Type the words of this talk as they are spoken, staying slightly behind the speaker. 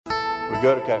We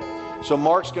good? Okay. So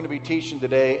Mark's going to be teaching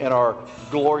today in our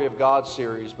Glory of God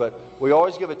series, but we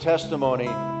always give a testimony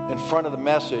in front of the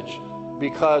message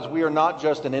because we are not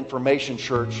just an information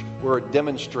church, we're a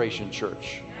demonstration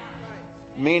church.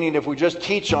 Meaning if we just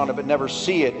teach on it but never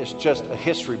see it, it's just a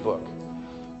history book.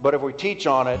 But if we teach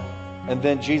on it and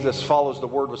then Jesus follows the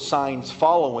word with signs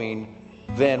following,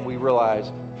 then we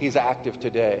realize he's active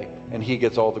today and he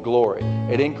gets all the glory.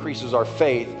 It increases our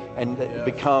faith and it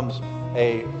becomes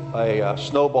a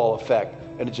snowball effect,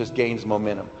 and it just gains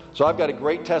momentum. So I've got a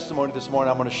great testimony this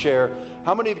morning I'm going to share.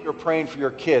 How many of you are praying for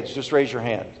your kids? Just raise your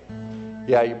hand.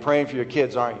 Yeah, you're praying for your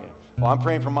kids, aren't you? Well, I'm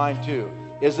praying for mine too.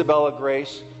 Isabella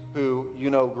Grace, who you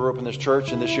know grew up in this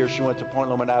church, and this year she went to Point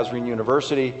Loma Nazarene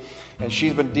University, and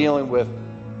she's been dealing with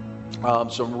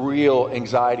some real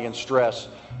anxiety and stress,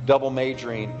 double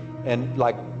majoring, and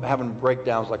like having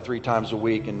breakdowns like 3 times a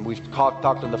week. And we've talked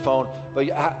on the phone, but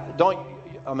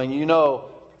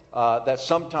that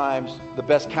sometimes the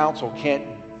best counsel can't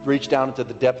reach down into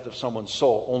the depth of someone's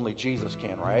soul. Only Jesus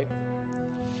can, right?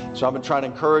 So I've been trying to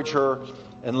encourage her,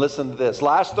 and listen to this.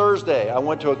 Last Thursday, I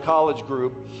went to a college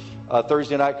group,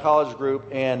 Thursday night college group,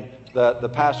 and the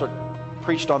pastor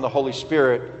preached on the Holy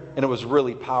Spirit, and it was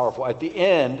really powerful. At the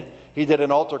end, he did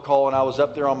an altar call, and I was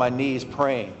up there on my knees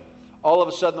praying. All of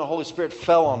a sudden, the Holy Spirit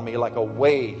fell on me like a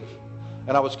wave,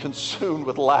 and I was consumed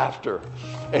with laughter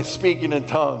and speaking in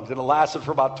tongues, and it lasted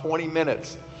for about 20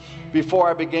 minutes before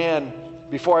I began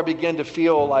to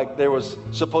feel like there was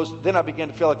supposed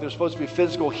to be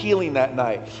physical healing that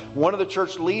night. One of the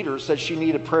church leaders said she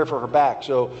needed prayer for her back,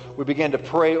 so we began to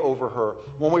pray over her.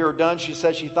 When we were done, she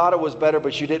said she thought it was better,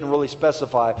 but she didn't really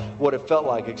specify what it felt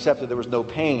like, except that there was no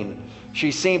pain.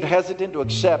 She seemed hesitant to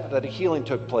accept that a healing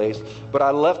took place, but I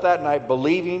left that night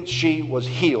believing she was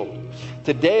healed.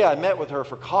 Today I met with her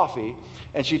for coffee,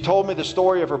 and she told me the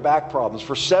story of her back problems.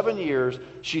 For 7 years,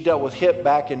 she dealt with hip,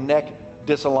 back, and neck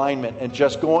disalignment, and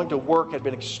just going to work had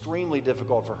been extremely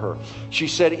difficult for her. She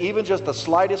said even just the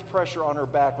slightest pressure on her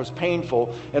back was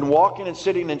painful, and walking and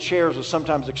sitting in chairs was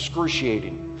sometimes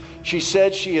excruciating. She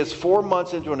said she is 4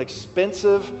 months into an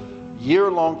expensive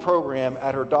year-long program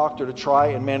at her doctor to try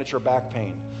and manage her back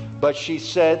pain. But she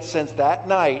said since that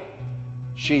night,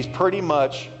 she had pretty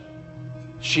much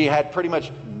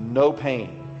no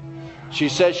pain. She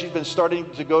says she's been starting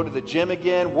to go to the gym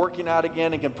again, working out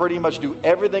again, and can pretty much do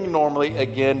everything normally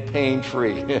again,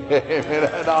 pain-free. Isn't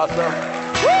that awesome?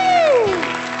 Woo!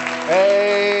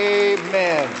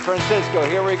 Amen. Francisco,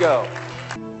 here we go.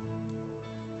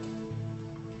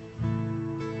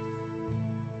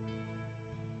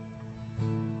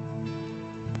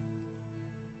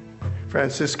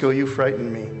 Francisco, you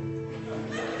frighten me.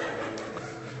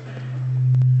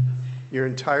 You're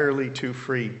entirely too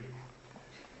free.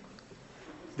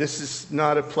 This is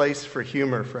not a place for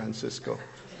humor, Francisco.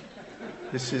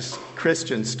 This is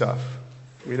Christian stuff.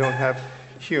 We don't have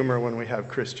humor when we have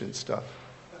Christian stuff.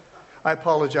 I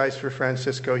apologize for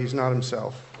Francisco. He's not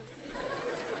himself.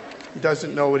 He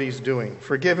doesn't know what he's doing.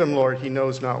 Forgive him, Lord. He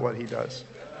knows not what he does.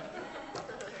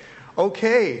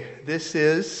 Okay, this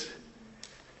is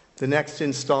the next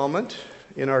installment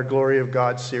in our Glory of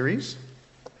God series.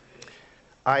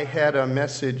 I had a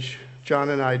message. John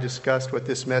and I discussed what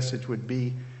this message would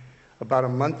be about a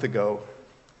month ago.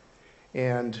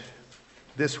 And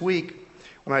this week,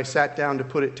 when I sat down to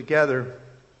put it together,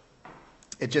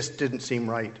 it just didn't seem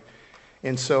right.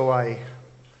 And so I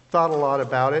thought a lot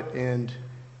about it and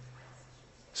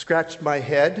scratched my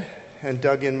head and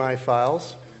dug in my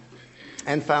files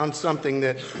and found something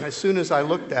that as soon as I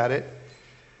looked at it,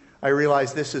 I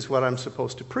realized this is what I'm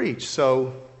supposed to preach.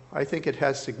 So I think it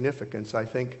has significance. I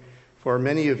think for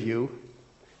many of you,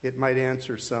 it might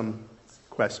answer some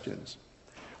questions.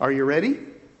 Are you ready?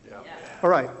 Yeah. All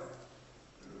right.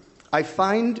 I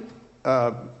find,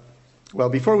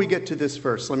 before we get to this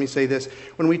verse, let me say this.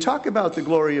 When we talk about the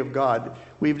glory of God,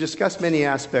 we've discussed many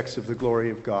aspects of the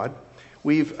glory of God.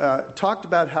 We've talked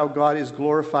about how God is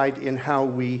glorified in how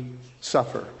we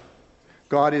suffer.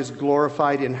 God is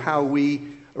glorified in how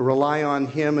we rely on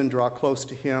Him and draw close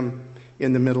to Him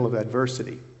in the middle of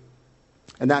adversity.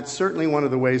 And that's certainly one of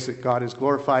the ways that God is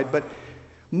glorified. But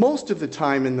most of the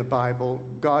time in the Bible,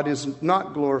 God is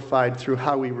not glorified through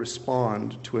how we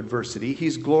respond to adversity.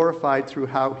 He's glorified through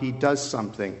how He does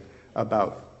something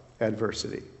about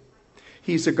adversity.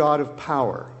 He's a God of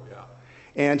power. Yeah.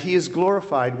 And He is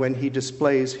glorified when He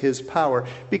displays His power.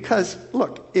 Because,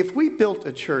 look, if we built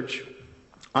a church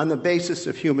on the basis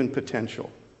of human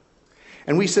potential,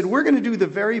 and we said we're going to do the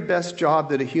very best job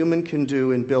that a human can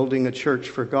do in building a church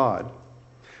for God,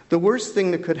 the worst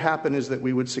thing that could happen is that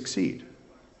we would succeed.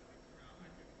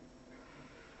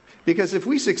 Because if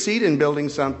we succeed in building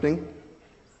something,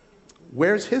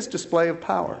 Where's his display of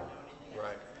power?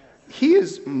 Right. He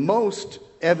is most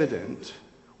evident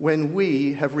when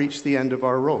we have reached the end of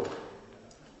our rope.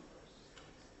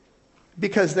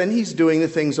 Because then he's doing the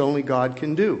things only God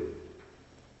can do.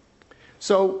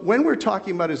 So when we're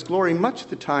talking about his glory, much of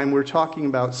the time we're talking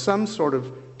about some sort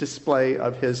of display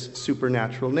of his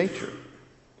supernatural nature.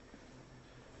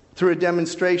 Through a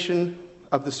demonstration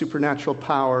of the supernatural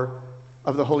power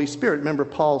of the Holy Spirit. Remember,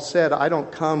 Paul said, I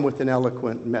don't come with an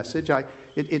eloquent message. I'm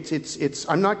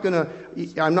not going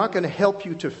to help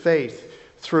you to faith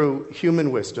through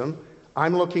human wisdom.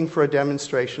 I'm looking for a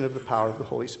demonstration of the power of the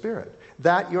Holy Spirit.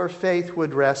 That your faith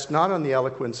would rest not on the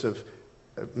eloquence of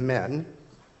man,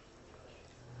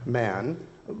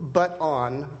 but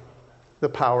on the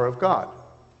power of God.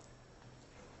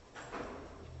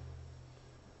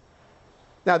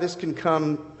 Now, this can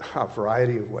come a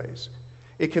variety of ways.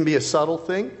 It can be a subtle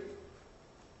thing.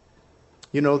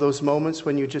 You know those moments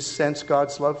when you just sense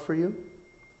God's love for you?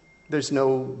 There's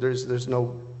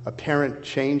no apparent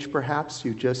change, perhaps.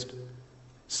 You just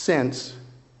sense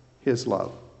his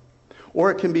love. Or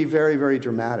it can be very, very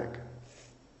dramatic.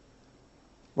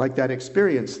 Like that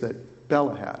experience that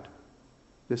Bella had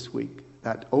this week.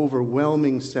 That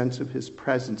overwhelming sense of his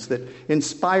presence that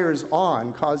inspires awe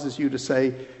and causes you to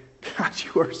say, God,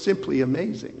 you are simply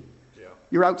amazing. Yeah.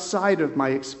 You're outside of my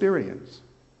experience.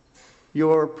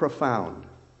 You're profound.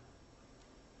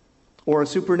 Or a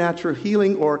supernatural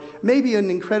healing, or maybe an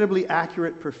incredibly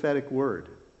accurate prophetic word.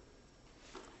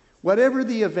 Whatever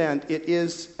the event, it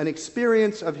is an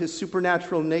experience of his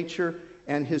supernatural nature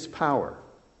and his power.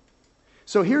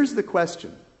 So here's the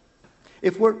question.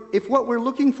 If what we're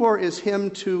looking for is him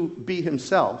to be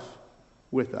himself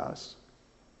with us,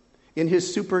 in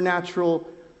his supernatural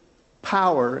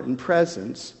power and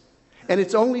presence, and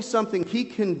it's only something he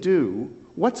can do,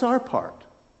 what's our part?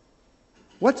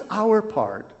 What's our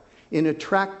part in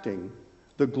attracting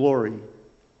the glory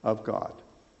of God?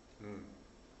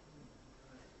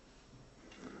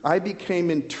 I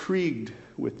became intrigued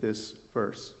with this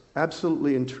verse.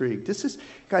 Absolutely intrigued. This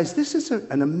is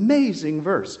an amazing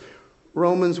verse.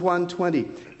 Romans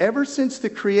 1:20. Ever since the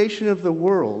creation of the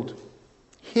world,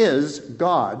 his,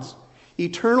 God's,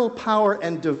 eternal power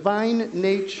and divine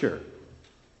nature,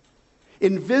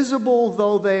 invisible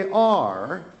though they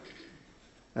are,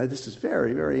 now this is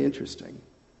very, very interesting.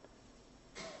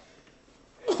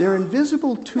 They're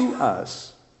invisible to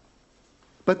us,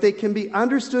 but they can be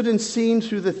understood and seen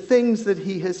through the things that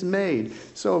he has made.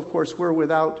 So, of course, we're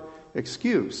without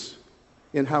excuse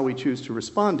in how we choose to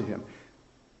respond to him.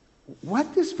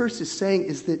 What this verse is saying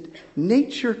is that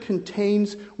nature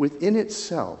contains within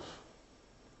itself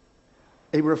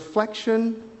a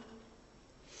reflection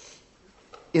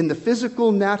in the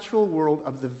physical, natural world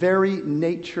of the very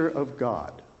nature of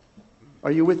God.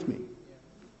 Are you with me?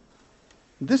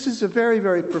 This is a very,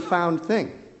 very profound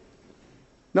thing.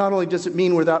 Not only does it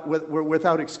mean we're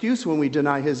without excuse when we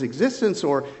deny his existence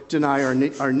or deny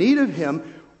our need of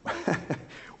him,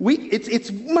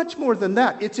 it's much more than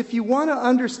that. It's if you want to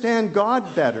understand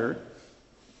God better,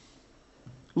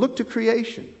 look to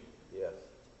creation. Yes.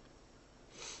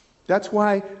 That's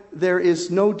why there is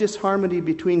no disharmony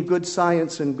between good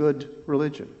science and good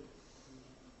religion.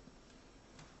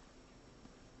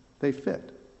 They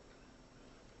fit.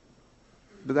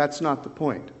 But that's not the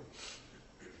point.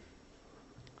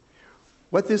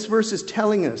 What this verse is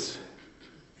telling us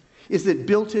is that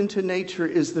built into nature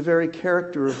is the very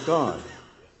character of God.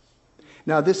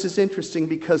 Now, this is interesting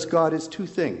because God is two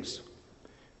things,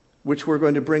 which we're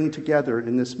going to bring together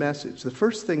in this message. The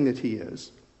first thing that he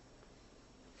is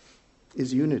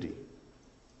unity.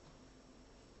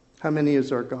 How many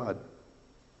is our God?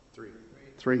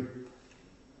 Three.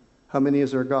 How many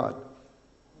is our God?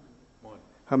 One.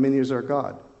 How many is our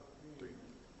God? Three.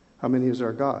 How many is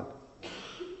our God?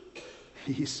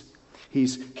 He's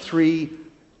three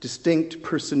distinct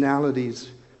personalities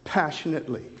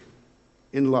passionately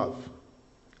in love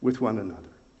with one another.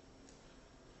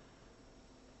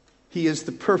 He is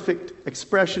the perfect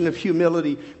expression of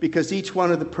humility because each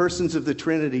one of the persons of the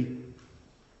Trinity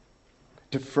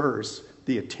defers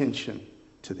the attention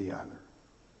to the other.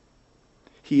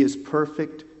 He is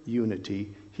perfect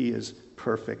unity. He is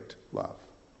perfect love.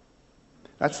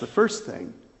 That's the first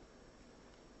thing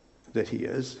that he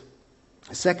is.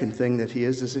 The second thing that he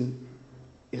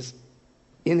is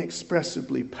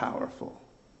inexpressibly powerful.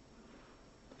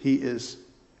 He is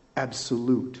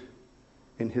absolute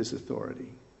in his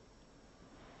authority.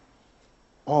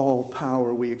 All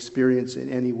power we experience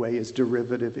in any way is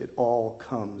derivative. It all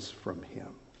comes from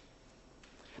him.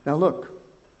 Now look,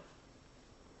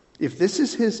 if this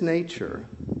is his nature,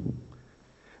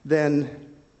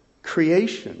 then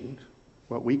creation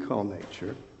what we call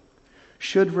nature,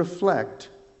 should reflect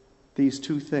these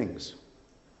two things.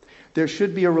 There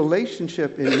should be a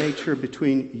relationship in nature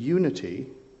between unity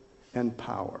and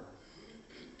power.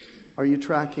 Are you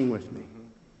tracking with me?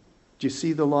 Do you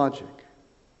see the logic?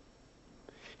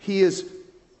 He is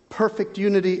perfect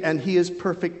unity and he is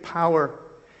perfect power.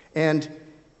 And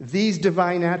these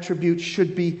divine attributes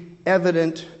should be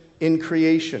evident in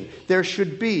creation. There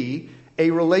should be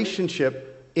a relationship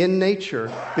in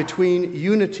nature between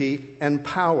unity and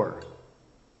power.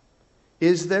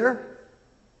 Is there?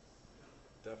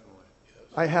 Definitely. Yes.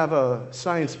 I have a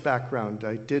science background.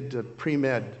 I did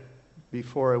pre-med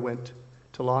before I went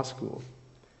to law school.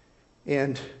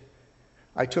 And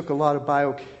I took a lot of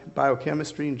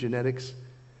biochemistry and genetics,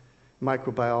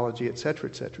 microbiology, etc.,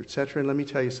 etc., etc. And let me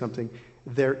tell you something.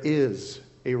 There is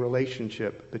a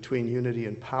relationship between unity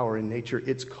and power in nature.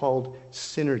 It's called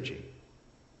synergy.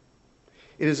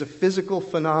 It is a physical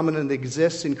phenomenon that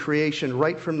exists in creation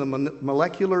right from the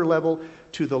molecular level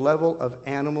to the level of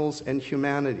animals and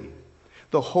humanity.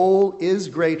 The whole is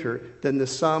greater than the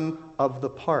sum of the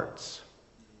parts.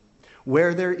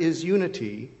 Where there is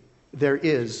unity, there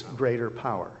is greater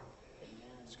power.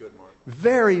 That's good, Mark.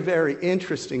 Very, very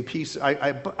interesting piece.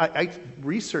 I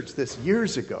researched this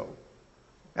years ago,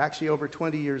 actually over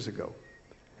 20 years ago.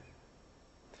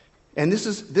 And this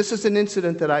is an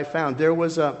incident that I found. There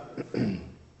was a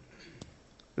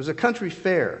country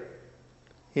fair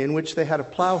in which they had a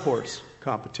plow horse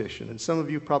competition. And some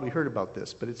of you probably heard about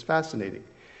this, but it's fascinating.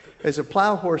 There's a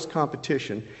plow horse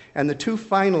competition, and the two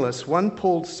finalists, one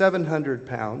pulled 700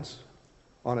 pounds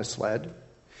on a sled,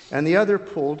 and the other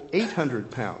pulled 800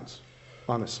 pounds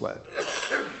on a sled.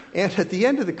 And at the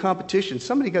end of the competition,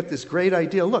 somebody got this great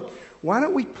idea. Look, why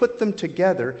don't we put them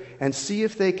together and see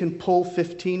if they can pull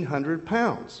 1,500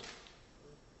 pounds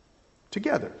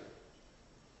together?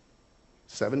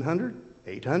 700,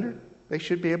 800, they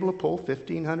should be able to pull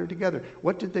 1,500 together.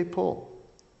 What did they pull?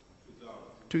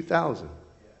 2,000.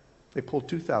 They pulled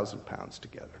 2,000 pounds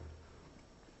together.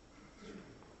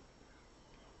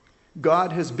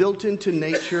 God has built into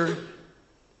nature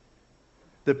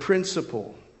the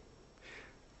principle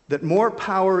that more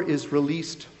power is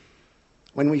released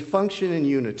when we function in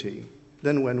unity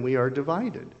than when we are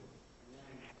divided.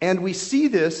 And we see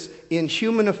this in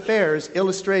human affairs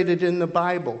illustrated in the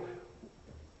Bible.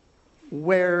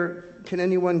 Where, can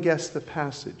anyone guess the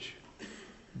passage?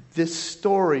 This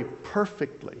story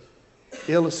perfectly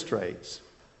illustrates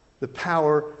the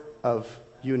power of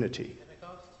unity.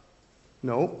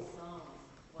 No.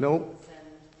 No.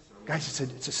 Guys,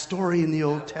 it's a story in the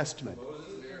Old Testament.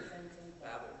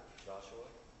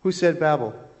 Who said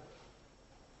Babel?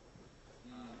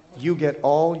 You get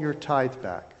all your tithe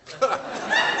back.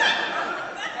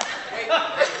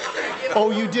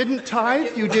 Oh, you didn't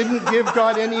tithe? You didn't give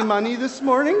God any money this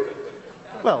morning?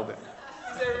 Well then.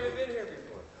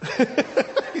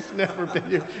 He's never been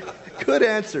here. Good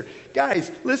answer.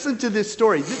 Guys, listen to this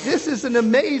story. This is an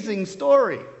amazing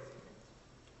story.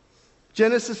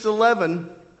 Genesis 11,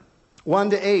 1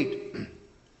 to 8.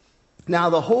 Now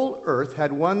the whole earth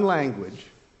had one language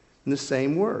and the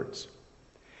same words.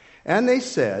 And they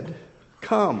said,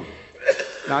 come.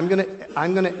 Now I'm going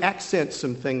to accent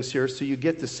some things here so you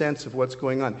get the sense of what's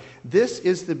going on. This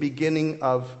is the beginning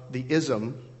of the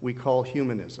ism we call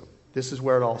humanism. This is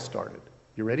where it all started.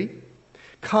 You ready?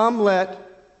 Come, let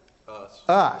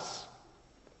us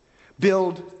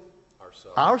build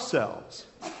ourselves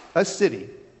a city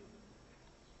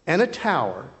and a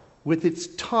tower with its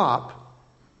top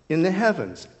in the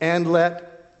heavens, and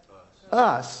let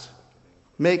us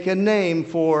make a name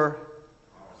for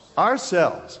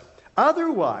ourselves.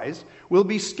 Otherwise, we'll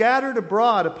be scattered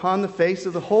abroad upon the face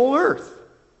of the whole earth.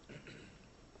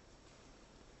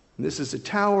 And this is a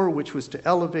tower which was to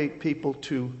elevate people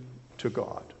to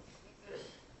God.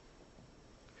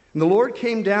 And the Lord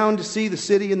came down to see the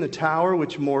city and the tower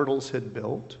which mortals had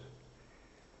built.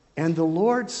 And the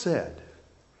Lord said,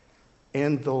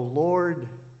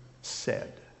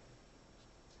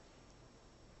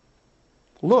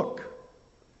 look,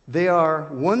 they are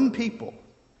one people,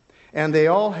 and they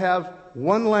all have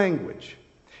one language.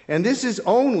 And this is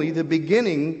only the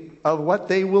beginning of what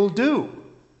they will do.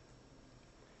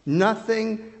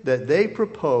 Nothing that they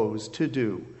propose to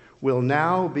do will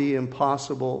now be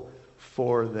impossible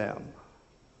for them.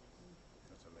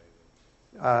 That's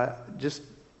amazing. Just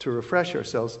to refresh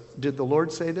ourselves, did the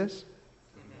Lord say this?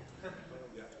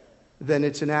 Then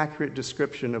it's an accurate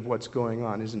description of what's going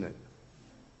on, isn't it?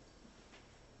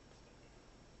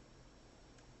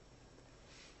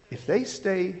 If they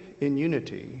stay in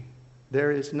unity,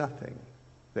 there is nothing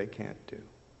they can't do.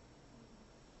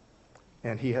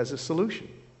 And he has a solution.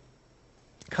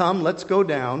 Come, let's go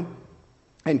down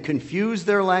and confuse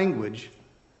their language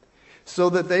so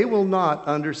that they will not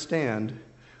understand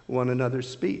one another's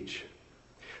speech.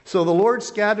 So the Lord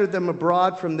scattered them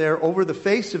abroad from there over the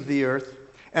face of the earth,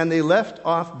 and they left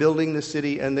off building the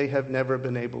city, and they have never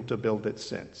been able to build it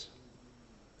since.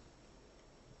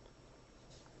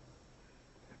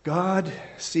 God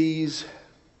sees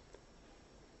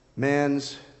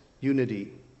man's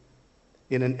unity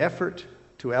in an effort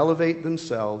to elevate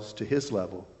themselves to his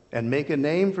level and make a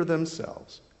name for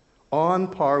themselves on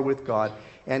par with God.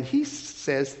 And he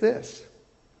says this.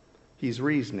 He's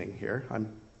reasoning here.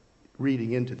 I'm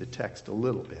reading into the text a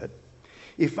little bit.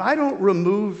 If I don't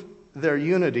remove their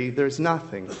unity, there's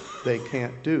nothing they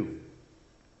can't do.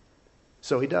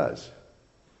 So he does.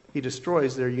 He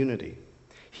destroys their unity.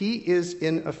 He is,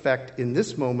 in effect, in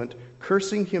this moment,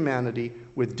 cursing humanity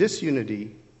with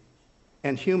disunity,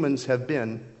 and humans have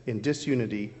been in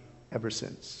disunity ever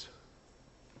since.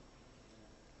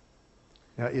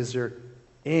 Now, is there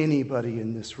anybody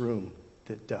in this room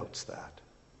that doubts that?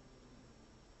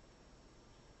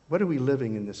 What are we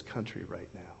living in this country right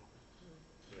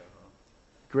now?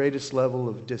 Greatest level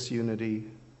of disunity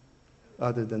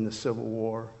other than the Civil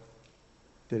War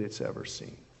that it's ever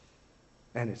seen.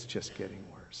 And it's just getting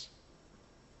worse.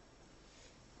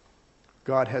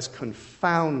 God has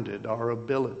confounded our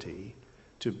ability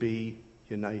to be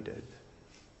united.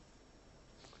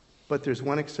 But there's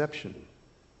one exception.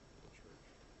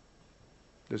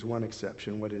 There's one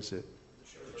exception. What is it?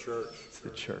 The church. It's the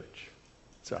church.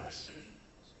 It's us.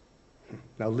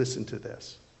 Now listen to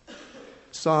this.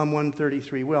 Psalm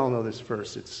 133. We all know this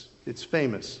verse. It's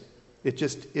famous. It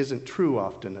just isn't true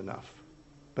often enough.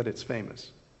 But it's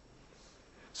famous.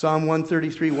 Psalm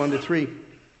 133, 1-3.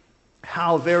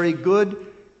 How very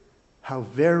good, how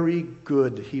very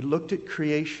good. He looked at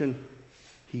creation.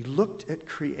 He looked at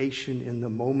creation in the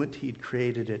moment he'd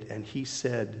created it, and he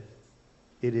said,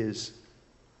 it is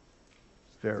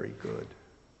very good.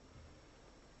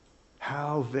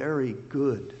 How very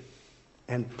good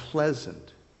and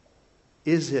pleasant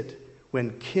is it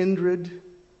when kindred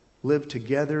live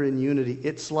together in unity.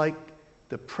 It's like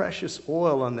the precious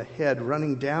oil on the head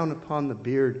running down upon the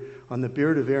beard, on the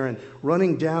beard of Aaron,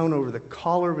 running down over the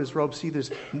collar of his robe. See,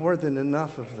 there's more than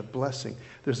enough of the blessing.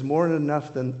 There's more than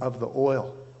enough of the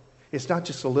oil. It's not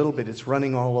just a little bit, it's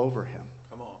running all over him.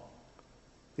 Come on.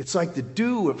 It's like the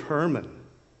dew of Hermon.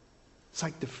 It's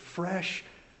like the fresh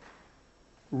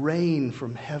rain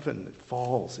from heaven that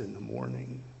falls in the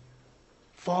morning.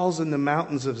 Falls in the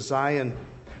mountains of Zion.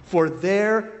 For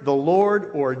there the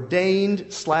Lord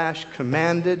ordained /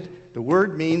 commanded. The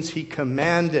word means he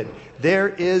commanded. There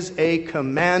is a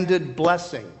commanded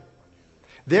blessing.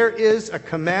 There is a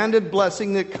commanded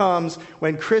blessing that comes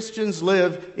when Christians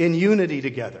live in unity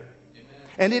together.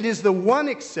 And it is the one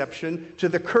exception to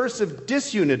the curse of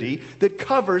disunity that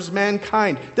covers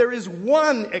mankind. There is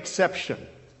one exception.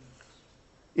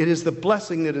 It is the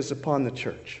blessing that is upon the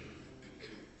church.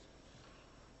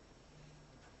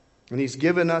 And he's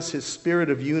given us his spirit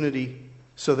of unity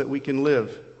so that we can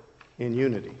live in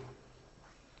unity.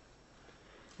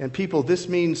 And people, this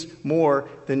means more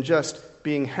than just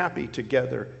being happy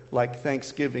together like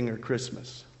Thanksgiving or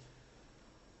Christmas.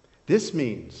 This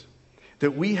means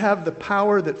that we have the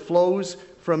power that flows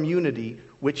from unity,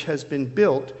 which has been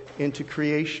built into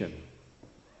creation.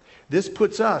 This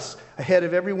puts us ahead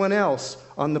of everyone else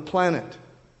on the planet,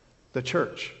 the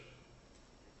church.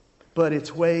 But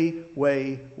it's way,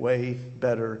 way, way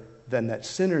better than that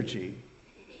synergy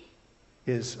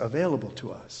is available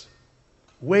to us.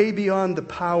 Way beyond the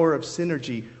power of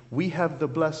synergy, we have the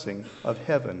blessing of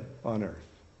heaven on earth.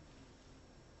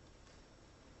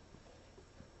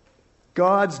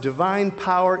 God's divine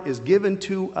power is given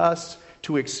to us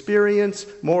to experience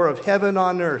more of heaven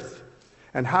on earth.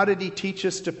 And how did he teach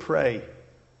us to pray?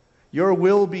 Your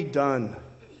will be done.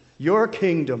 Your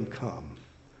kingdom come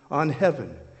on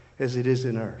heaven as it is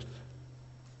in earth.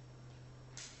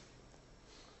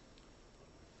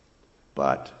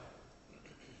 But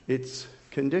it's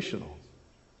conditional.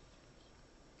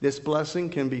 This blessing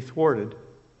can be thwarted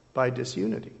by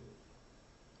disunity,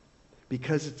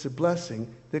 because it's a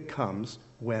blessing that comes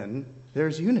when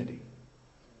there's unity.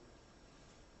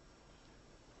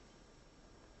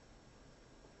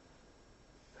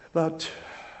 About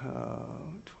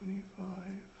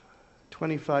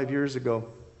 25 years ago,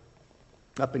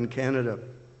 up in Canada,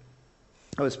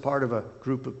 I was part of a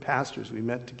group of pastors. We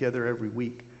met together every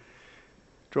week.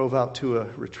 Drove out to a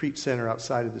retreat center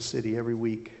outside of the city every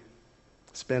week.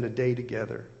 Spent a day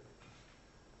together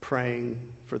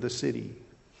praying for the city,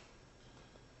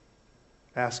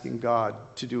 asking God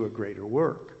to do a greater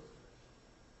work.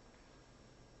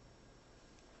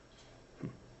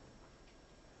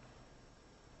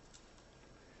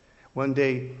 One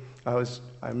day, I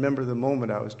remember the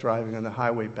moment I was driving on the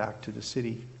highway back to the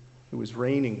city. It was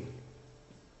raining.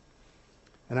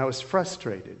 And I was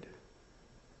frustrated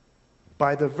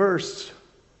by the verse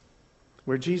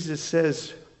where Jesus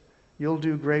says, "You'll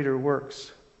do greater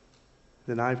works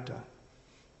than I've done."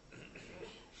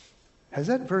 Has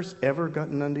that verse ever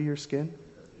gotten under your skin?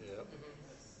 Yep.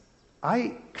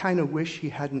 I kind of wish he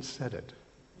hadn't said it,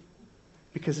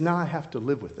 because now I have to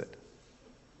live with it.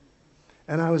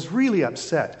 And I was really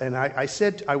upset. And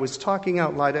I was talking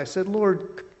out loud. I said,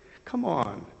 "Lord, come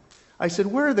on." I said,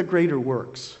 "Where are the greater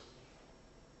works?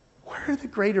 Where are the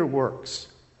greater works?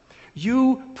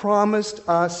 You promised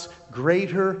us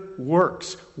greater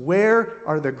works. Where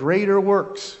are the greater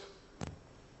works?"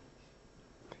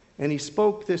 And he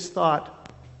spoke this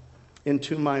thought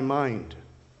into my mind.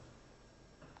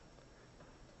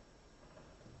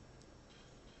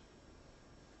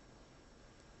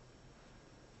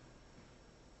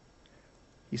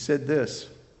 He said this,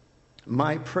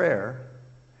 "My prayer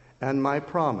and my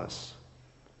promise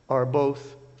are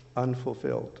both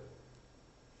unfulfilled."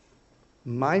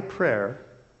 My prayer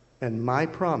and my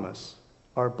promise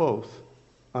are both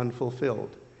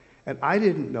unfulfilled. And I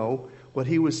didn't know what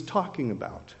he was talking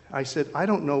about. I said, "I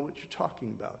don't know what you're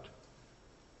talking about.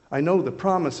 I know the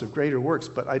promise of greater works,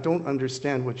 but I don't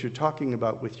understand what you're talking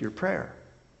about with your prayer."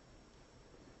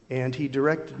 And he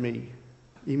directed me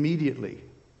immediately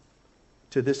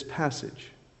to this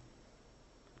passage,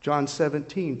 John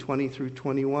 17, 20 through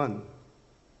 21.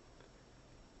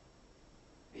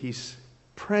 He's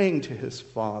praying to his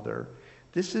Father.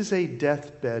 This is a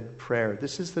deathbed prayer.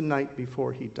 This is the night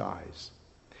before he dies.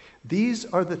 These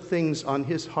are the things on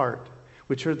his heart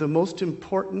which are the most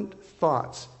important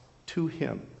thoughts to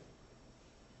him.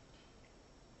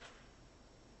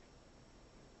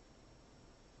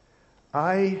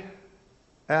 I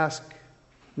ask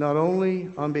not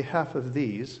only on behalf of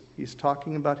these, he's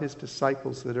talking about his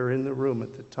disciples that are in the room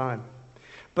at the time,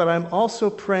 but I'm also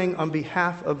praying on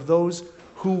behalf of those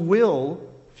who will,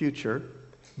 future,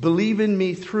 believe in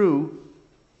me through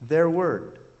their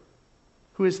word.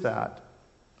 Who is that?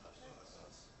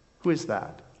 Who is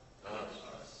that?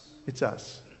 It's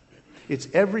us. It's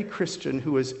every Christian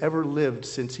who has ever lived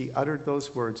since he uttered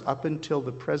those words up until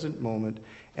the present moment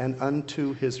and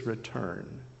unto his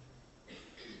return.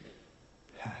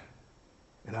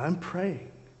 And I'm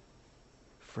praying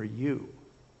for you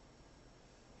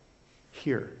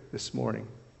here this morning.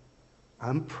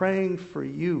 I'm praying for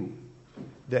you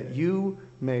that you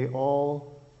may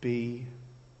all be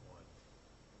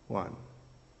one.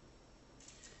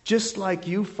 Just like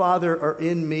you, Father, are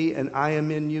in me and I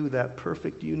am in you, that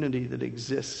perfect unity that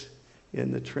exists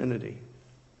in the Trinity.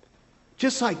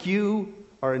 Just like you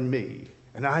are in me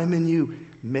and I am in you,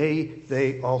 may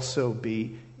they also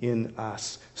be in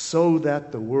us, so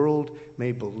that the world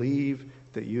may believe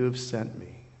that you have sent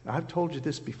me. I've told you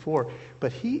this before,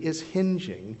 but he is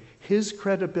hinging his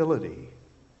credibility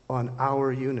on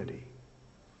our unity.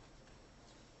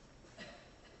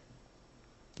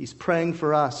 He's praying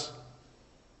for us,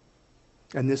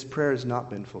 and this prayer has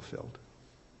not been fulfilled.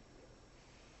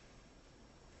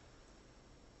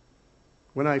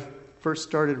 When I first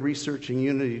started researching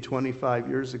unity 25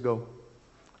 years ago,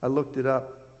 I looked it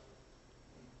up.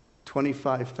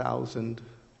 25,000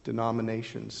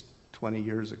 denominations 20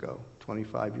 years ago,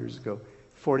 25 years ago,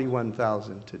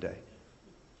 41,000 today.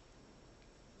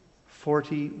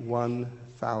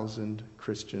 41,000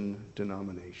 Christian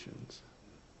denominations.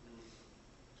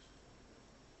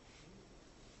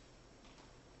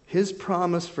 His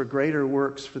promise for greater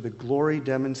works, for the glory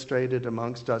demonstrated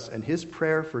amongst us, and his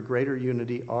prayer for greater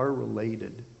unity are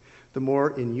related. The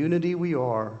more in unity we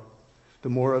are, the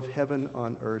more of heaven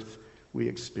on earth we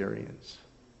experience.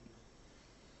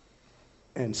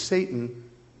 And Satan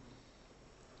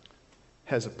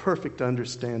has a perfect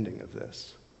understanding of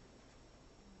this.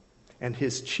 And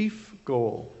his chief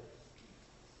goal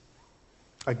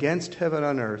against heaven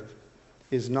on earth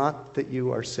is not that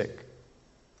you are sick.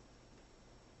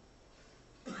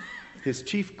 His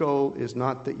chief goal is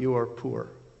not that you are poor.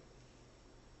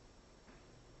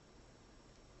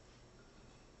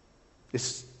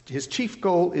 His chief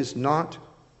goal is not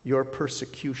your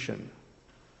persecution.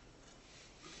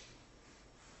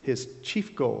 His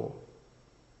chief goal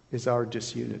is our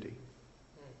disunity.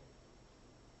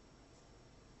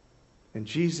 And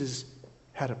Jesus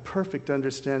had a perfect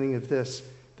understanding of this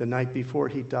the night before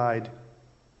he died.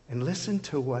 And listen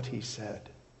to what he said.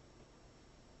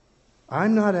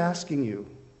 I'm not asking you.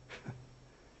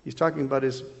 He's talking about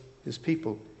his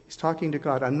people. He's talking to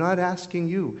God. I'm not asking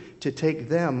you to take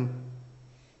them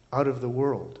out of the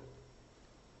world.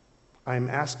 I'm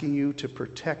asking you to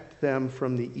protect them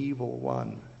from the evil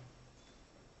one.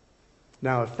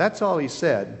 Now, if that's all he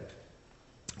said,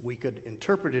 we could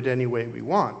interpret it any way we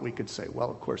want. We could say,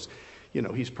 well, of course,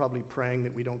 he's probably praying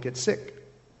that we don't get sick.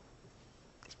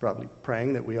 He's probably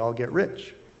praying that we all get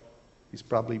rich. He's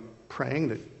probably praying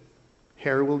that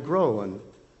hair will grow on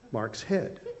Mark's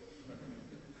head.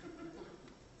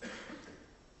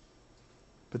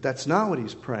 But that's not what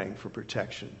he's praying for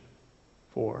protection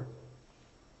for.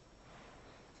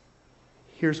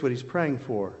 Here's what he's praying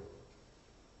for.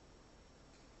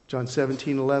 John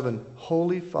 17:11,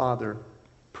 Holy Father,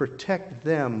 protect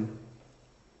them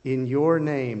in your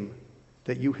name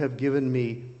that you have given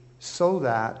me, so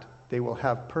that they will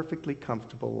have perfectly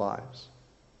comfortable lives.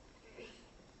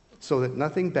 So that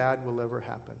nothing bad will ever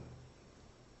happen.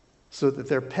 So that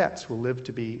their pets will live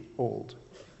to be old.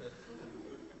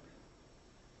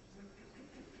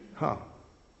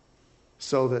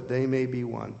 So that they may be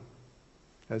one,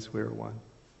 as we're one.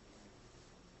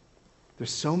 There's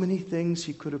so many things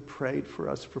he could have prayed for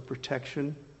us for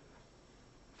protection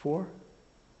for.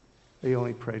 He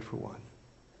only prayed for one.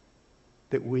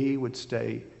 That we would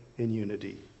stay in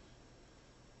unity.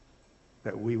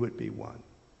 That we would be one.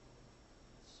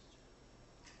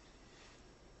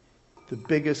 The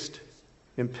biggest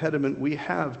impediment we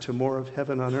have to more of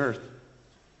heaven on earth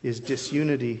is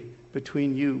disunity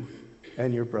between you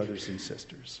and your brothers and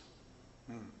sisters.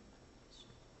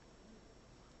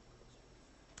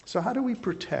 So how do we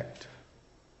protect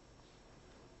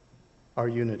our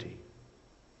unity?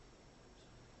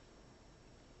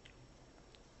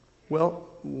 Well,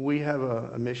 we have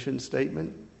a mission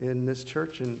statement in this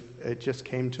church, and it just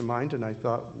came to mind, and I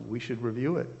thought we should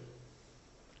review it.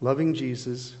 Loving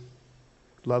Jesus,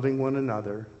 loving one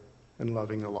another, and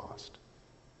loving the lost.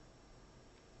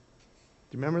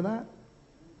 Do you remember that?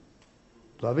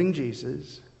 Loving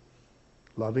Jesus,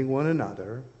 loving one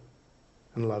another,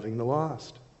 and loving the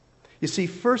lost. You see,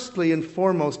 firstly and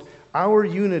foremost, our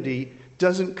unity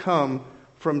doesn't come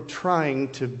from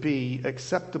trying to be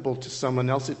acceptable to someone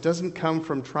else. It doesn't come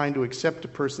from trying to accept a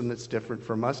person that's different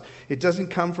from us. It doesn't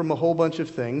come from a whole bunch of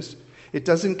things. It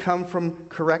doesn't come from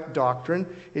correct doctrine.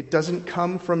 It doesn't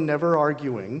come from never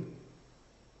arguing.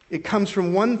 It comes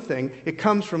from one thing. It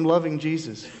comes from loving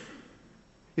Jesus.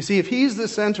 You see, if he's the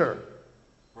center,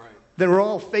 then we're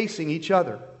all facing each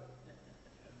other.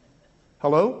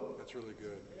 Hello? That's really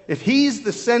good. If he's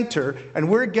the center and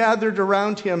we're gathered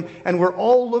around him and we're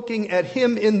all looking at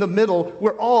him in the middle,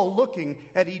 we're all looking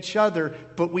at each other,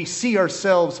 but we see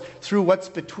ourselves through what's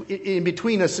in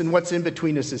between us, and what's in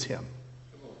between us is him.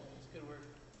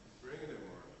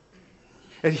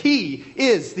 And he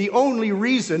is the only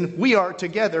reason we are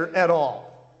together at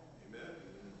all. Amen.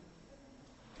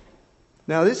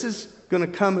 Now, this is going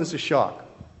to come as a shock.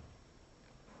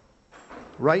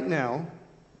 Right now,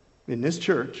 in this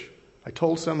church, I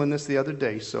told someone this the other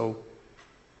day, so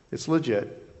it's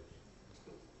legit.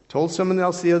 Told someone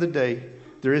else the other day,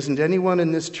 there isn't anyone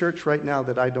in this church right now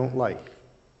that I don't like.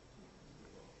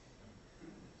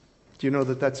 Do you know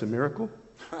that that's a miracle?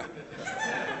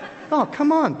 Oh,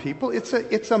 come on, people.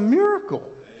 It's a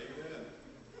miracle.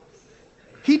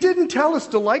 He didn't tell us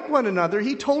to like one another.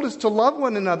 He told us to love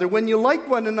one another. When you like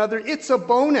one another, it's a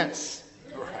bonus.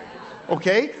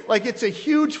 Okay? Like, it's a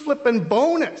huge flippin'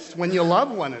 bonus when you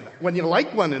love one another, when you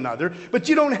like one another. But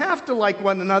you don't have to like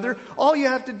one another. All you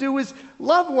have to do is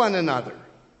love one another,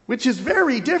 which is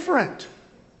very different.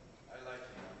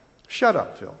 Shut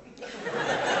up, Phil.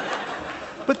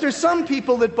 But there's some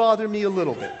people that bother me a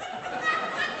little bit.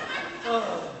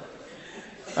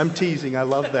 I'm teasing. I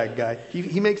love that guy.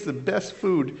 He makes the best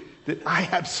food that I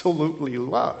absolutely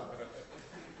love.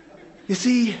 You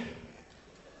see,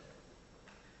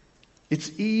 it's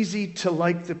easy to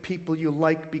like the people you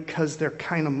like because they're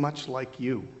kind of much like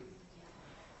you.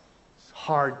 It's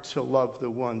hard to love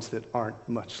the ones that aren't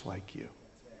much like you.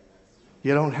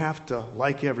 You don't have to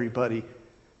like everybody.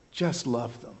 Just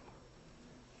love them.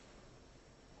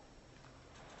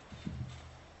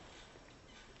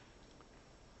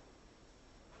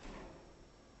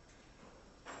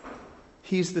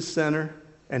 He's the center,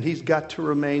 and he's got to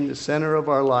remain the center of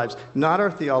our lives. Not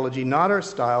our theology, not our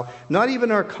style, not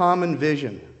even our common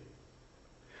vision.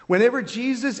 Whenever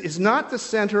Jesus is not the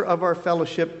center of our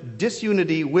fellowship,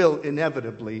 disunity will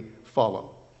inevitably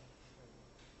follow.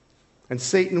 And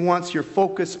Satan wants your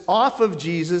focus off of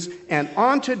Jesus and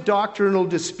onto doctrinal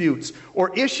disputes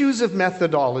or issues of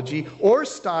methodology or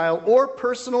style or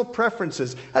personal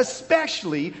preferences,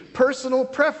 especially personal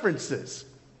preferences.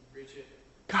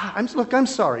 God, I'm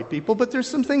sorry, people, but there's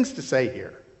some things to say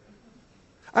here.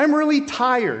 I'm really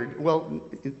tired. Well,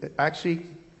 actually,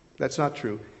 that's not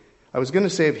true. I was going to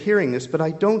say of hearing this, but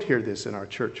I don't hear this in our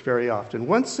church very often.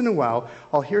 Once in a while,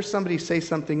 I'll hear somebody say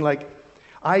something like,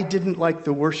 I didn't like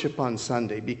the worship on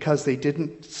Sunday because they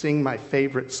didn't sing my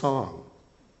favorite song.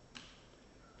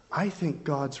 I think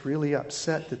God's really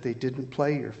upset that they didn't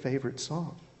play your favorite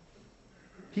song.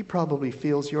 He probably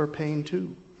feels your pain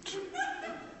too.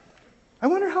 I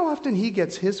wonder how often he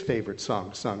gets his favorite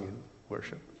song sung in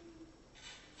worship.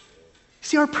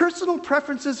 See, our personal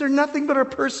preferences are nothing but our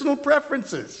personal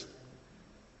preferences.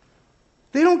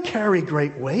 They don't carry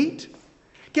great weight.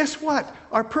 Guess what?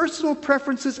 Our personal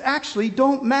preferences actually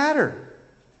don't matter.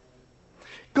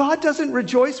 God doesn't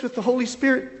rejoice with the Holy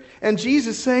Spirit and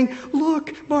Jesus saying,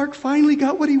 look, Mark finally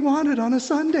got what he wanted on a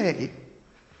Sunday.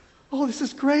 Oh, this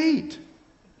is great.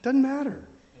 Doesn't matter.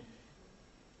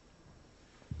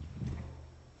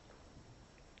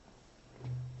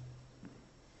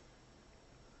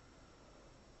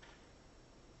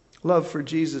 Love for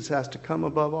Jesus has to come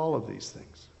above all of these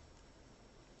things.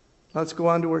 Let's go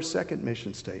on to our second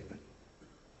mission statement.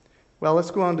 Well,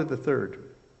 let's go on to the third.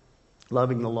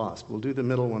 Loving the lost. We'll do the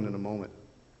middle one in a moment.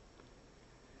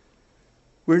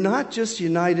 We're not just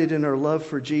united in our love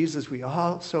for Jesus, we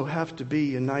also have to be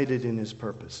united in his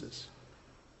purposes.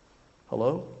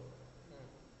 Hello?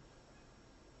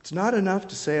 It's not enough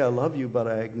to say I love you, but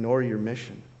I ignore your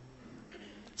mission.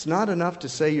 It's not enough to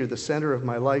say you're the center of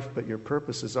my life, but your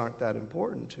purposes aren't that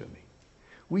important to me.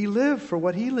 We live for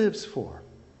what he lives for.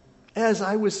 As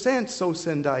I was sent, so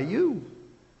send I you.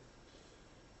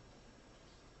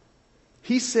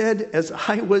 He said, as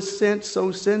I was sent,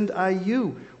 so send I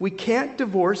you. We can't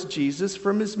divorce Jesus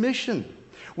from his mission.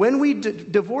 When we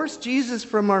divorce Jesus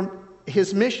from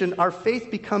his mission, our faith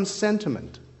becomes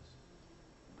sentiment.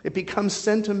 It becomes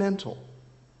sentimental.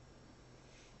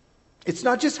 It's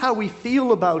not just how we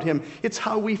feel about him, it's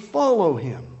how we follow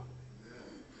him.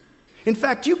 In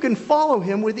fact, you can follow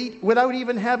him without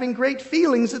even having great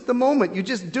feelings at the moment. You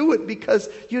just do it because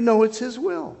you know it's his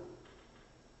will.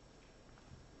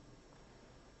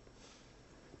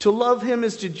 To love him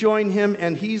is to join him,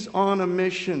 and he's on a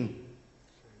mission.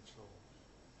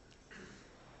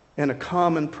 And a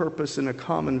common purpose and a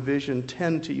common vision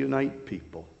tend to unite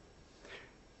people.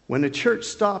 When a church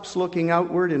stops looking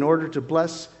outward in order to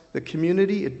bless the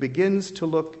community, it begins to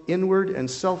look inward, and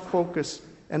self-focus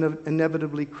and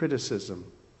inevitably criticism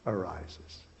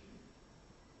arises.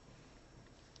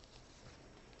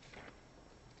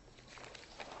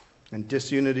 And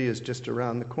disunity is just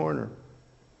around the corner.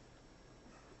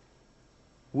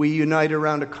 We unite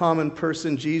around a common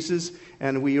person, Jesus,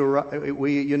 and we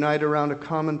unite around a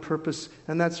common purpose,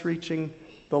 and that's reaching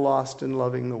the lost and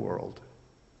loving the world.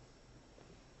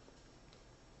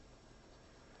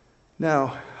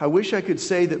 Now, I wish I could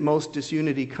say that most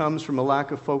disunity comes from a lack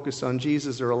of focus on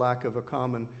Jesus or a lack of a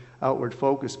common outward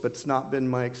focus, but it's not been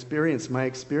my experience. My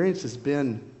experience has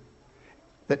been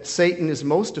that Satan is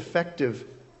most effective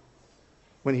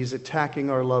when he's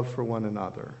attacking our love for one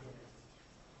another.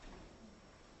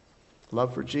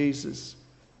 Love for Jesus,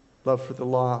 love for the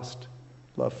lost,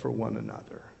 love for one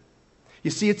another. You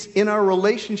see, it's in our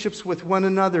relationships with one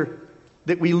another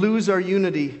that we lose our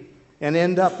unity and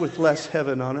end up with less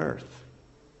heaven on earth.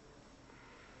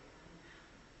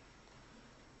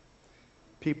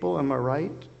 People, am I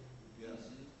right? Yes.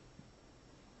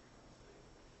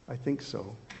 I think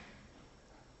so.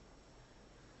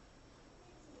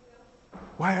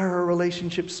 Why are our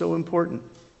relationships so important?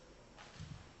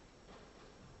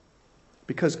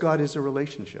 Because God is a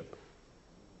relationship.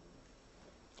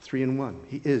 3 in 1.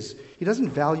 He is. He doesn't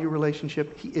value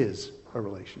relationship. He is a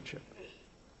relationship.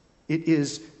 It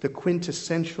is the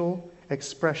quintessential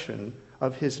expression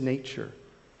of his nature.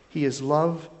 He is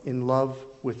love in love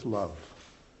with love.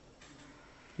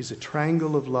 He's a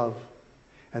triangle of love,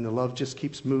 and the love just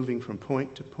keeps moving from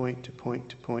point to point to point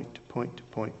to point to point to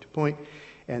point to point,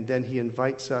 and then he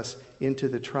invites us into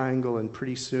the triangle, and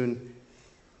pretty soon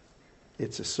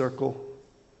it's a circle,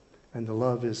 and the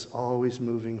love is always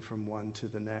moving from one to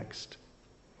the next.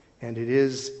 And it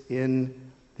is in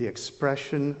the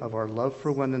expression of our love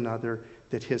for one another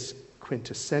that his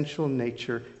quintessential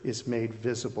nature is made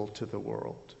visible to the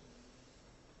world.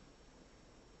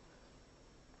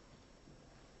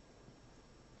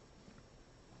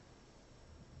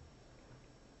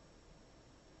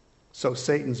 So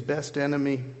Satan's best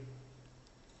enemy,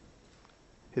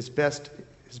 his best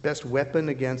weapon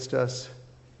against us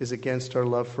is against our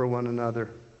love for one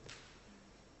another.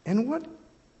 And what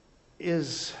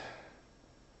is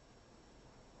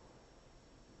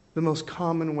the most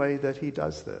common way that he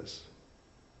does this?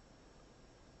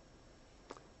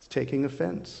 It's taking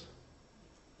offense.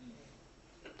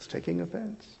 It's taking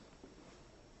offense.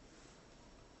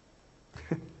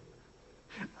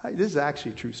 This is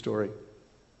actually a true story.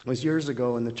 It was years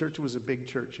ago, and the church was a big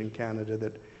church in Canada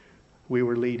that we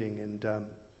were leading.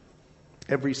 And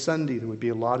every Sunday there would be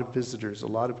a lot of visitors, a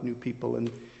lot of new people,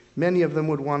 and many of them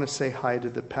would want to say hi to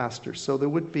the pastor. So there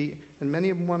would be, and many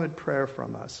of them wanted prayer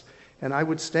from us. And I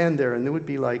would stand there, and there would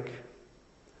be like,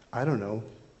 I don't know,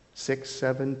 6,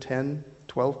 7, 10,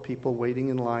 12 people waiting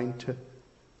in line to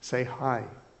say hi.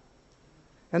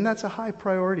 And that's a high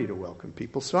priority to welcome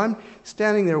people. So I'm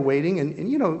standing there waiting, and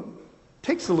it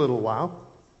takes a little while.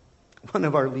 One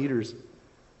of our leaders,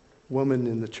 woman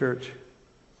in the church,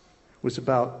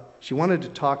 she wanted to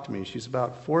talk to me. She's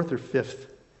about 4th or 5th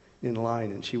in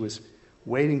line, and she was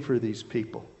waiting for these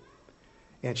people.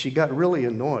 And she got really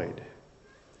annoyed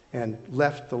and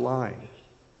left the line.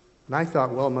 And I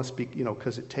thought, well, it must be,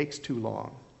 because it takes too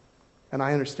long. And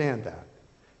I understand that.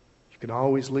 You can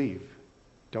always leave.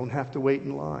 Don't have to wait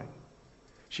in line.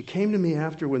 She came to me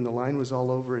after when the line was all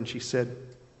over, and she said,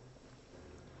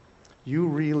 "You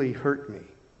really hurt me."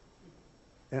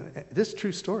 And this is a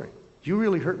true story. "You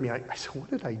really hurt me." I said,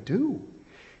 "What did I do?"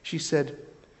 She said,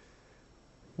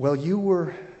 "Well, you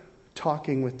were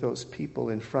talking with those people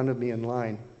in front of me in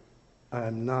line.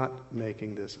 I'm not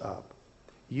making this up.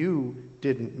 You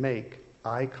didn't make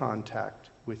eye contact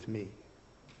with me."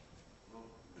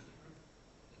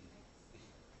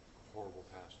 Horrible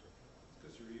pastor.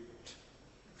 Because you're evil.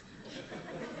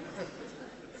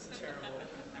 It's terrible.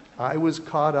 I was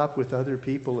caught up with other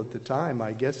people at the time.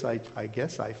 I guess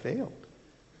I failed.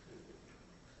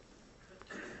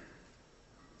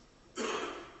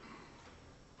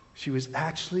 She was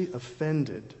actually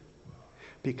offended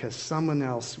because someone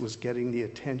else was getting the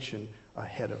attention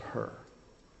ahead of her.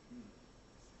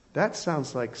 That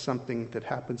sounds like something that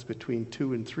happens between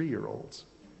 2 and 3-year-olds.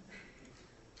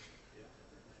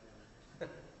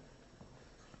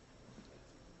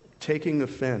 Taking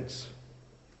offense.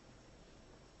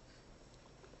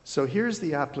 So here's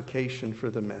the application for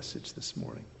the message this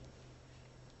morning.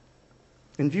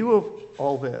 In view of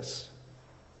all this,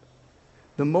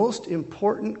 the most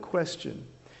important question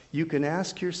you can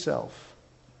ask yourself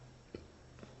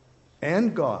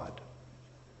and God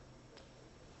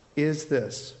is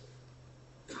this: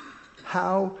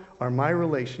 how are my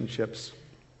relationships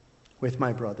with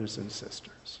my brothers and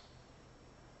sisters?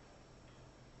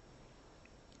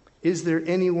 Is there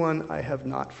anyone I have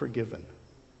not forgiven?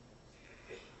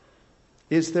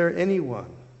 Is there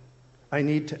anyone I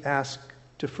need to ask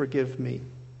to forgive me?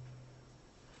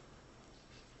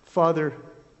 Father,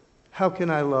 how can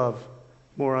I love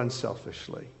more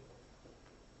unselfishly?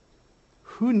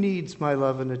 Who needs my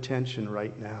love and attention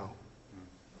right now?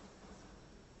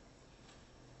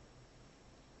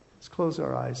 Let's close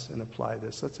our eyes and apply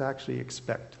this. Let's actually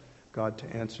expect God to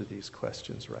answer these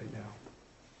questions right now.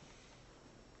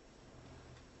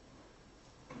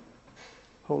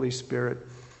 Holy Spirit,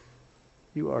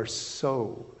 you are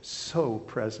so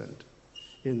present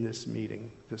in this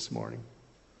meeting this morning.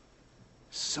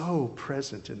 So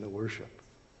present in the worship.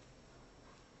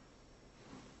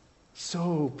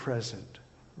 So present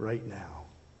right now.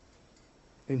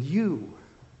 And you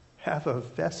have a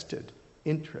vested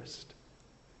interest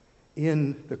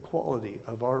in the quality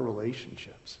of our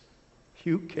relationships.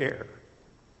 You care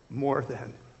more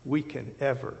than we can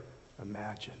ever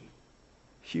imagine.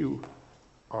 You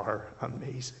are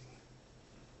amazing.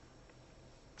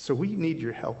 So we need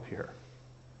your help here.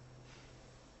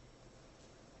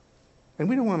 And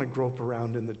we don't want to grope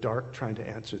around in the dark trying to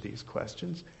answer these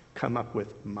questions, come up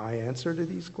with my answer to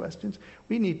these questions.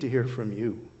 We need to hear from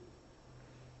you.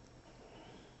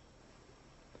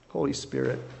 Holy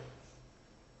Spirit,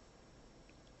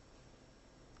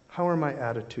 how are my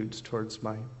attitudes towards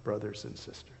my brothers and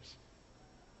sisters?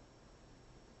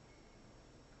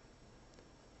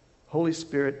 Holy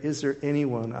Spirit, is there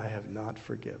anyone I have not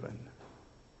forgiven?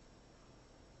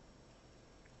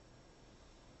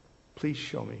 Please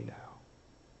show me now.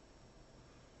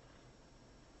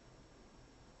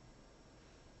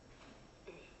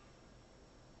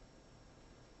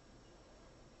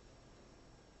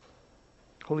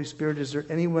 Holy Spirit, is there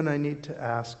anyone I need to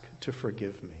ask to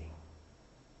forgive me?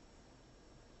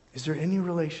 Is there any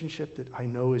relationship that I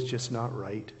know is just not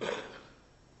right?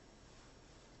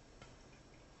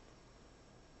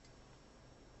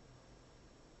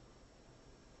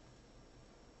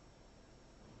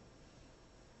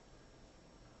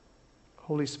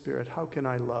 Holy Spirit, how can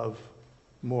I love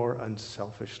more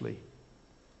unselfishly?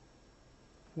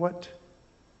 What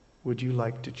would you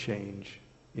like to change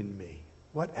in me?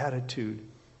 What attitude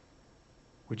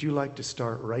would you like to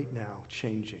start right now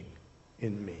changing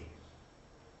in me?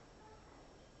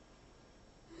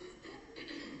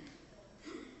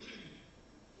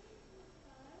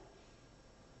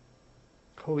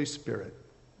 Holy Spirit,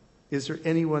 is there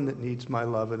anyone that needs my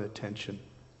love and attention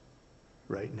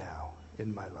right now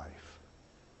in my life?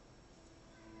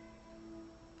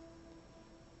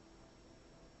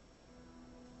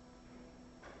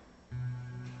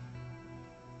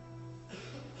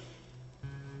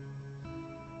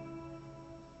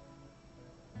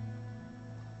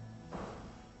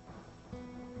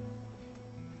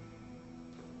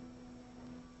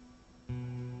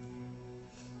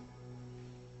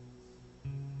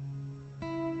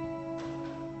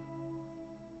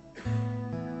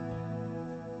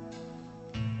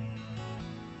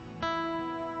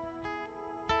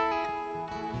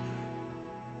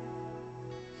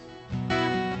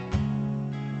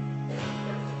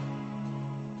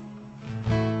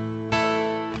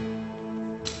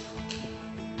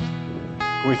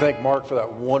 We thank Mark for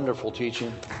that wonderful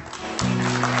teaching.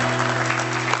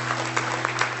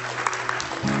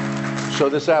 So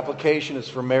this application is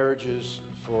for marriages,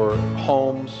 for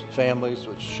homes, families,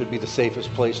 which should be the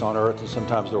safest place on earth, and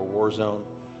sometimes they're a war zone.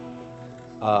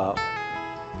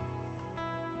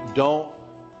 Don't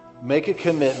make a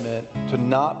commitment to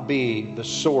not be the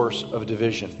source of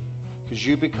division, because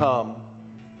you become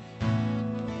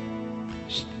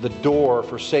the door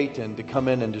for Satan to come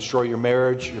in and destroy your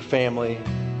marriage, your family,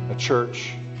 a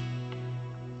church.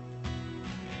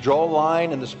 Draw a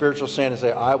line in the spiritual sand and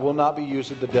say, I will not be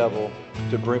used of the devil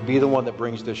to be the one that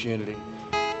brings disunity.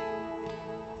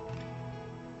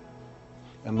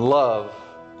 And love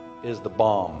is the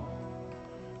bomb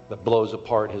that blows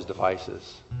apart his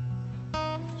devices.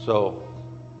 So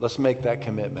let's make that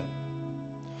commitment.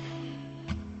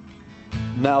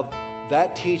 Now,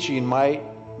 that teaching might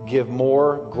give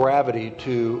more gravity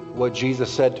to what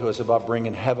Jesus said to us about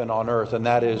bringing heaven on earth, and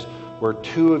that is where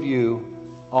two of you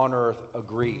on earth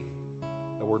agree.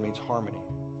 The word means harmony.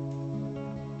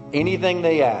 Anything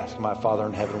they ask, my Father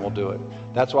in heaven will do it.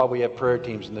 That's why we have prayer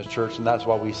teams in this church, and that's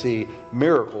why we see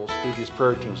miracles through these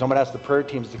prayer teams. I'm going to ask the prayer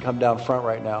teams to come down front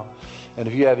right now. And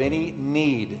if you have any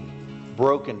need,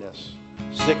 brokenness,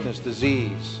 sickness,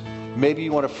 disease, maybe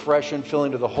you want a fresh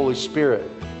infilling of the Holy Spirit,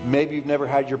 maybe you've never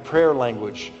had your prayer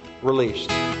language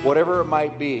released, whatever it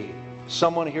might be,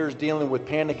 someone here is dealing with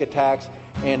panic attacks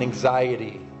and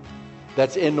anxiety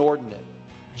that's inordinate.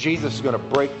 Jesus is going to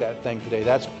break that thing today.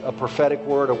 That's a prophetic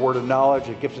word, a word of knowledge,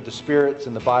 a gift of the Spirit. It's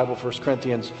in the Bible, 1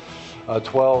 Corinthians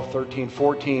 12, 13,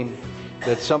 14,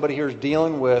 that somebody here is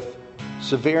dealing with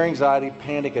severe anxiety,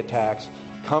 panic attacks.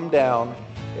 Come down.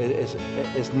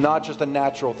 It's not just a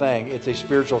natural thing. It's a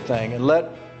spiritual thing. And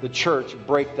let the church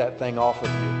break that thing off of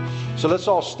you. So let's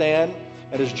all stand.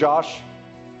 And as Josh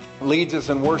leads us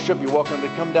in worship, you're welcome to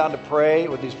come down to pray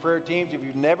with these prayer teams. If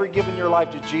you've never given your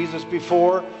life to Jesus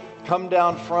before, come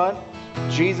down front.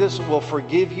 Jesus will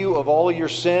forgive you of all of your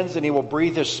sins, and He will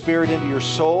breathe His Spirit into your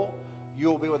soul. You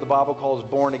will be what the Bible calls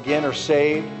born again or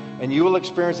saved, and you will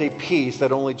experience a peace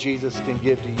that only Jesus can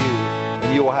give to you,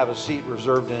 and you will have a seat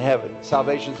reserved in heaven.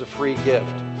 Salvation is a free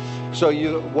gift. So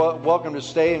you're welcome to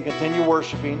stay and continue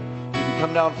worshiping. You can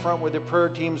come down front where the prayer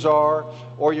teams are,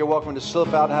 or you're welcome to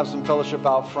slip out and have some fellowship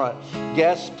out front.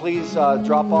 Guests, please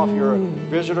drop off your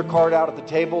visitor card out at the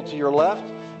table to your left.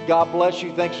 God bless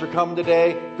you. Thanks for coming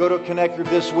today. Go to a Connect Group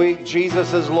this week.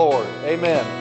 Jesus is Lord. Amen.